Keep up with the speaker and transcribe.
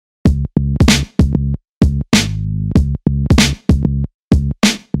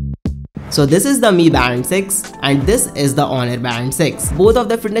So this is the Mi Band 6 and this is the Honor Band 6. Both of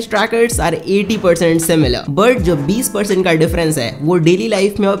the fitness trackers are 80% similar, but जो 20% का difference है वो daily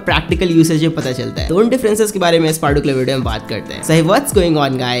life में और practical usage में पता चलता है। तो उन डिफरेंसेस के बारे में इस पार्टिकुलर वीडियो में बात करते हैं। So hey, what's going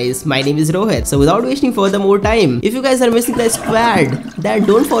on guys? My name is Rohit. So without wasting further more time, if you guys are missing the squad, then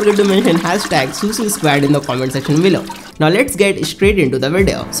don't forget to mention hashtag #SusuSquad in the comment section below. Now let's get straight into the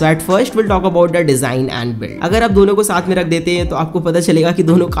video. So at first we'll talk about the design and build. अगर आप दोनों को साथ में रख देते हैं तो आपको पता चलेगा कि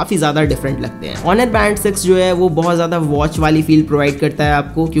दोनों काफी ज्यादा डिफरेंट लगते हैं। Honor Band 6 जो है वो बहुत ज्यादा वॉच वाली फील प्रोवाइड करता है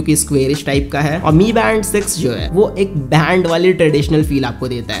आपको, क्योंकि स्क्वेयरिश टाइप का है, और Mi Band 6 जो है वो एक बैंड वाली ट्रेडिशनल फील आपको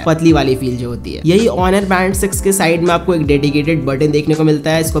देता है, पतली वाली फील जो होती है। यही Honor Band 6 के साइड में आपको एक डेडिकेटेड बटन देखने को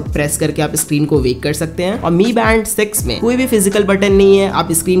मिलता है, इसको प्रेस करके आप स्क्रीन को वेक कर सकते हैं। और Mi Band 6 में कोई भी फिजिकल बटन नहीं है,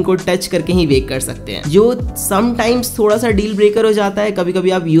 आप स्क्रीन को टच करके ही वेक कर सकते हैं, जो समटाइम्स थोड़ा सा डील ब्रेकर हो जाता है कभी कभी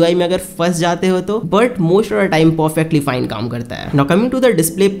आप यूआई में अगर फंस जाते हो तो, but most of the time perfectly fine काम करता है। Now coming to the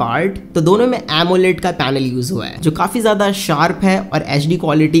display part, तो दोनों में AMOLED का पैनल यूज हुआ है, जो काफी ज्यादा शार्प है और HD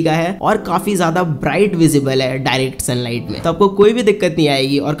क्वालिटी का है और काफी ज्यादा ब्राइट विजिबल है डायरेक्ट सनलाइट में, तो आपको कोई भी दिक्कत नहीं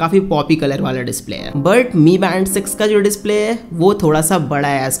आएगी और काफी पॉपी कलर वाला डिस्प्ले है। बट Mi Band 6 का जो डिस्प्ले है वो थोड़ा सा बड़ा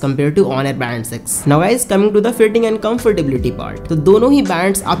है as compare to Honor Band 6। Now guys coming to the fitting and comfortability part, तो दोनों ही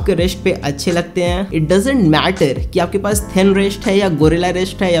बैंड्स आपके रिस्ट पे अच्छे लगते हैं। इट डजंट मैटर कि आपके पास थिन रिस्ट है या गोरिल्ला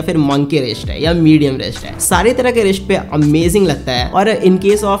रिस्ट है या फिर मंकी रिस्ट है या मीडियम रिस्ट है, सारे तरह के रिस्ट पे अमेजिंग लगता है। और in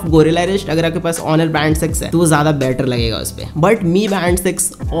case of gorilla wrist अगर आपके पास Honor Band 6 है तो वो ज्यादा बेटर लगेगा उस पे। But Mi Band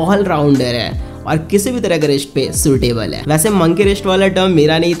 6 all rounder है और किसी भी तरह के रिस्ट पे सूटेबल है। वैसे मंकी रिस्ट वाला टर्म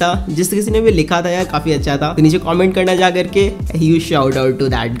मेरा नहीं था, जिस किसी ने भी लिखा था यार काफी अच्छा था, तो नीचे कमेंट करना जा करके huge shout out to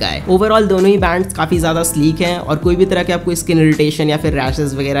that guy. Overall दोनों ही बैंड्स काफी ज्यादा स्लीक हैं और कोई भी तरह के आपको स्किन इरिटेशन या फिर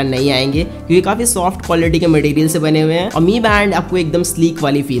रैशेस वगैरह नहीं आएंगे, क्योंकि काफी सॉफ्ट क्वालिटी के मटेरियल से बने हुए हैं। और Mi Band आपको एकदम स्लीक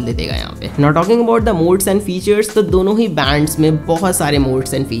वाली फील दे देगा यहाँ पे। Not talking about the modes and features, तो दोनों ही बैंड्स में बहुत सारे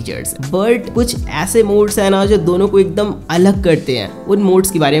मोड्स एंड फीचर्स, बट कुछ ऐसे मोड्स है ना जो दोनों को एकदम अलग करते हैं। उन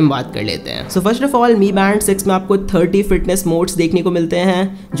मोड्स के बारे में बात कर लेते हैं। So first of all Mi Band 6 में आपको 30 फिटनेस मोड्स देखने को मिलते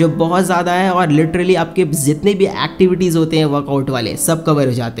हैं, जो बहुत ज्यादा है और लिटरली आपके जितने भी एक्टिविटीज होते हैं वर्कआउट वाले सब कवर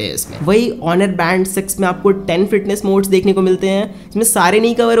हो जाते हैं इसमें। वही Honor Band 6 में आपको 10 फिटनेस मोड्स देखने को मिलते हैं, इसमें सारे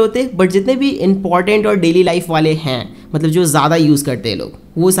नहीं कवर होते, बट जितने भी इंपॉर्टेंट और डेली लाइफ वाले हैं, मतलब जो ज्यादा यूज करते हैं लोग,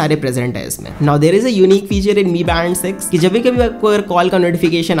 वो सारे प्रेजेंट है इसमें। Now there is a unique feature in Mi Band 6 कि जब भी कभी आपको अगर कॉल का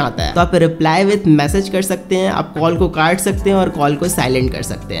नोटिफिकेशन आता है तो आप रिप्लाई विथ मैसेज कर सकते हैं, आप कॉल को काट सकते हैं और कॉल को साइलेंट कर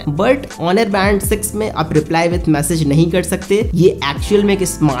सकते हैं। बट Honor Band 6 में आप रिप्लाई विथ मैसेज नहीं कर सकते। ये एक्चुअल में एक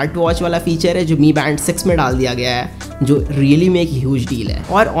स्मार्ट वॉच वाला फीचर है जो Mi Band 6 में डाल दिया गया है, जो रियली में एक ह्यूज डील है।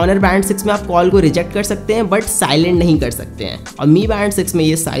 और Honor Band 6 में आप कॉल को रिजेक्ट कर सकते हैं बट साइलेंट नहीं कर सकते हैं, और Mi Band 6 में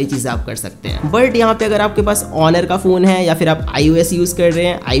ये सारी चीजें आप कर सकते हैं। बट यहाँ पे अगर आपके पास Honor का फोन है या फिर आप iOS यूज कर रहे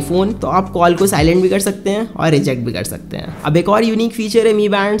हैं आईफोन, तो आप कॉल को साइलेंट भी कर सकते हैं और रिजेक्ट भी कर सकते हैं। अब एक और यूनिक फीचर है Mi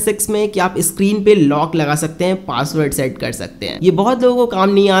Band 6 में कि आप स्क्रीन पे लॉक लगा सकते हैं, पासवर्ड सेट कर सकते हैं। ये बहुत लोगों को काम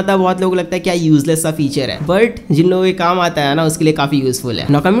नहीं आता, बहुत लोगों को लगता है क्या यूजलेस सा फीचर है, बट जिन लोगों के काम आता है ना उसके लिए काफी यूजफुल है।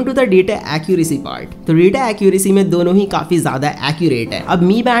 Now coming to the data accuracy part, तो डेटा एक्यूरेसी में दोनों ही काफी ज्यादा एक्यूरेट है। अब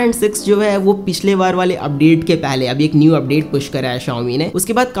Mi Band 6 जो है वो पिछले बार वाले अपडेट के पहले अभी एक न्यू अपडेट पुश करा है Xiaomi ने,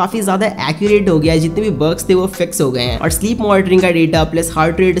 उसके बाद काफी ज्यादा एक्यूरेट हो गया है, जितने भी बग्स थे वो फिक्स हो गए हैं। और स्लीप मॉनिटरिंग का data plus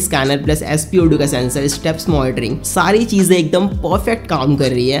heart rate scanner plus SpO2 का सेंसर, स्टेप्स मॉनिटरिंग, सारी चीजें एकदम परफेक्ट काम कर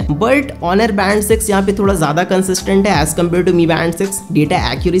रही है। बट Honor Band 6 यहाँ पे थोड़ा ज्यादा कंसिस्टेंट है as compare to Mi Band 6 data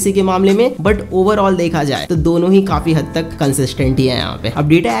accuracy के मामले में, बट ओवरऑल देखा जाए तो दोनों ही काफी हद तक कंसिस्टेंट ही है यहाँ पे। अब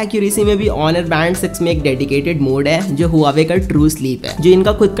डेटा एक्यूरेसी में भी Honor Band 6 में एक डेडिकेटेड मोड है जो Huawei का ट्रू स्लीप है, जो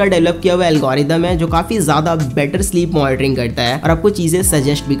इनका खुद का डेवलप किया हुआ एल्गोरिदम है, जो काफी ज्यादा बेटर स्लीप मॉनिटरिंग करता है और आपको चीजें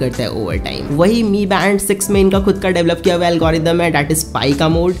सजेस्ट भी करता है ओवर टाइम। वही Mi Band 6 में इनका खुद का डेवलप किया हुआ एल्गोरिदम है, दैट इज स्पाई का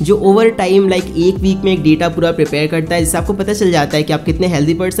मोड, जो ओवर टाइम लाइक एक वीक में एक डेटा पूरा प्रिपेयर करता है, जिससे आपको पता चल जाता है कि आप कितने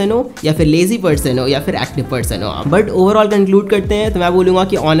हेल्दी पर्सन हो या फिर लेजी पर्सन हो या फिर एक्टिव पर्सन हो आप। बट ओवरऑल कंक्लूड करते हैं तो मैं बोलूंगा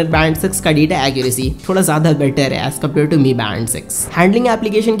कि Honor Band 6 का डेटा एक्यूरेसी थोड़ा ज्यादा बेटर है as compare to Mi Band 6। Handling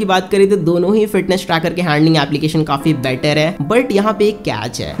application की बात करें तो दोनों ही फिटनेस ट्रैकर के हैंडलिंग एप्लीकेशन काफी बेटर है, बट यहाँ पे एक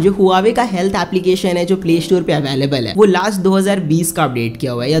कैच है। जो Huawei का हेल्थ एप्लीकेशन है जो प्ले स्टोर पे अवेलेबल है, वो लास्ट 2020 का अपडेट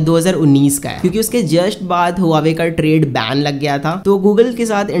किया हुआ है या 2019 का है, क्योंकि उसके जस्ट बाद Huawei का ट्रेड बैन लग गया था, तो गूगल के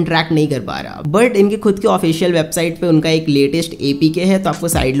साथ इंटरेक्ट नहीं कर पा रहा। बट इनके खुद के ऑफिशियल वेबसाइट पे उनका एक लेटेस्ट APK है, तो आपको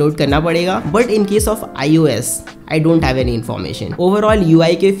साइड लोड करना पड़ेगा। But in case of iOS I don't have any information. Overall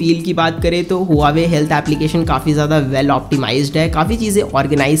UI के फील की बात करें तो Huawei हेल्थ एप्लीकेशन काफी ज्यादा वेल ऑप्टिमाइज्ड है, काफी चीजें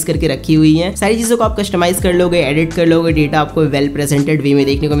ऑर्गेनाइज करके रखी हुई हैं, सारी चीजों को आप कस्टमाइज कर लोगे, एडिट कर लोगे, डेटा आपको वेल प्रेजेंटेड वे में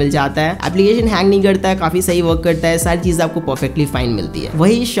देखने को मिल जाता है। एप्लीकेशन हैंग नहीं करता है, काफी सही वर्क करता है, सारी चीजें आपको परफेक्टली फाइन मिलती है।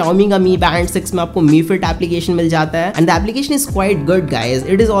 वही Xiaomi का Mi Band 6 में आपको Mi Fit एप्लीकेशन मिल जाता है and the application is quite good, but guys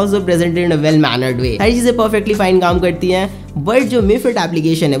it is also presented in a well mannered वे। सारी चीजें परफेक्टली फाइन काम करती हैं, बट जो मी फिट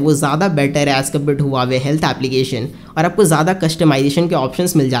एप्लीकेशन है वो ज़्यादा बेटर है as compare to Huawei health application, और आपको ज़्यादा कस्टमाइजेशन के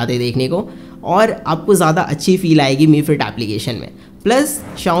ऑप्शंस मिल जाते हैं देखने को, और आपको ज़्यादा अच्छी फील आएगी मी फिट एप्लीकेशन में। प्लस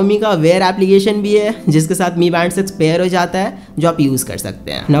Xiaomi का वेयर एप्लीकेशन भी है जिसके साथ Mi Band 6 पेयर हो जाता है, जो आप यूज़ कर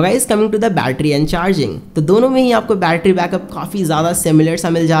सकते हैं। Now guys coming to the battery and charging, तो दोनों में ही आपको बैटरी बैकअप काफ़ी ज़्यादा सिमिलर सा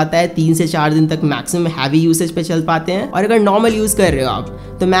मिल जाता है। 3 से 4 दिन तक मैक्सिमम हैवी यूसेज पे चल पाते हैं, और अगर नॉर्मल यूज़ कर रहे हो आप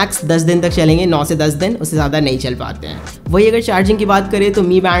तो मैक्स 10 दिन तक चलेंगे, 9 से 10 दिन, उससे ज़्यादा नहीं चल पाते हैं। वही अगर चार्जिंग की बात करें तो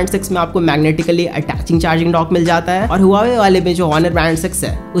Mi Band 6 में आपको मैग्नेटिकली अटैचिंग चार्जिंग डॉक मिल जाता है, और हुआवे वाले में जो Honor Band 6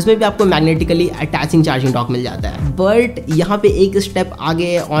 है उसमें भी आपको मैग्नेटिकली अटैचिंग चार्जिंग डॉक मिल जाता है। बट यहाँ पे एक स्टेप आगे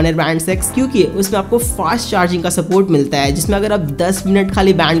है Honor Band 6, क्योंकि उसमें आपको फास्ट चार्जिंग का सपोर्ट मिलता है, जिसमें अगर आप 10 मिनट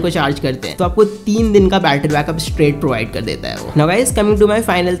खाली बैंड को चार्ज करते हैं तो आपको 3 दिन का बैटरी बैकअप स्ट्रेट प्रोवाइड कर देता है वो। Now guys coming to my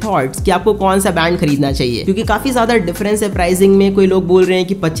final thoughts कि आपको कौन सा बैंड खरीदना चाहिए, क्योंकि काफी ज्यादा डिफरेंस है प्राइसिंग में। कोई लोग बोल रहे हैं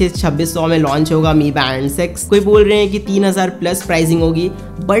कि 2500-2600 में लॉन्च होगा Mi Band 6, कोई बोल रहे हैं कि 3000 प्लस प्राइसिंग होगी,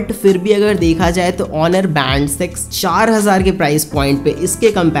 बट फिर भी अगर देखा जाए तो Honor Band 6 4000 के प्राइस पॉइंट पे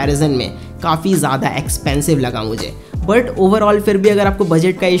इसके कंपैरिजन में काफ़ी ज़्यादा एक्सपेंसिव लगा मुझे। बट ओवरऑल फिर भी अगर आपको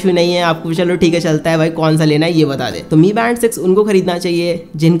बजट का इशू नहीं है, आपको चलो ठीक है चलता है भाई कौन सा लेना है ये बता दे, तो Mi Band 6 उनको खरीदना चाहिए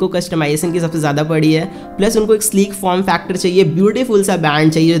जिनको कस्टमाइजेशन की सबसे ज़्यादा पड़ी है, प्लस उनको एक स्लीक फॉर्म फैक्टर चाहिए, ब्यूटीफुल सा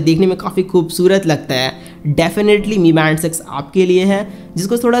बैंड चाहिए जो देखने में काफ़ी खूबसूरत लगता है। डेफिनेटली Mi Band 6 आपके लिए है।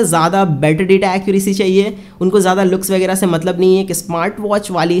 जिसको थोड़ा ज़्यादा बेटर डेटा एक्यूरेसी चाहिए, उनको ज़्यादा लुक्स वगैरह से मतलब नहीं है, कि स्मार्ट वॉच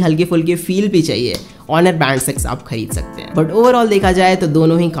वाली हल्की फुल्की फील भी चाहिए, Honor Band 6 आप खरीद सकते हैं। बट ओवरऑल देखा जाए तो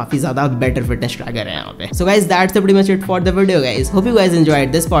दोनों ही काफ़ी ज़्यादा बेटर फिटनेस ट्रैकर है यहाँ पे। So guys that's pretty much it for the video guys. Hope you guys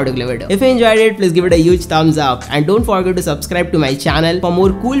enjoyed this particular video. If you enjoyed it, please give it a huge thumbs up and don't forget to subscribe to my channel for more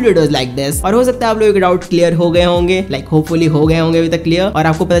cool videos like this. और हो सकता है आप लोगों के doubt clear हो गए होंगे, like hopefully हो गए होंगे अभी तक क्लियर, और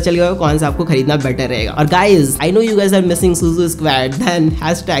आपको पता चल गया होगा कौन सा आपको खरीदना बेटर रहेगा। और guys, I know you guys are missing Suzu Squad, then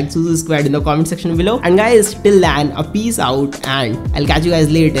hashtag Suzu Squad in the comment section below. And guys, till then, a peace out and I'll catch you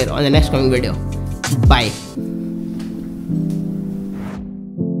guys later on the next coming video. Bye.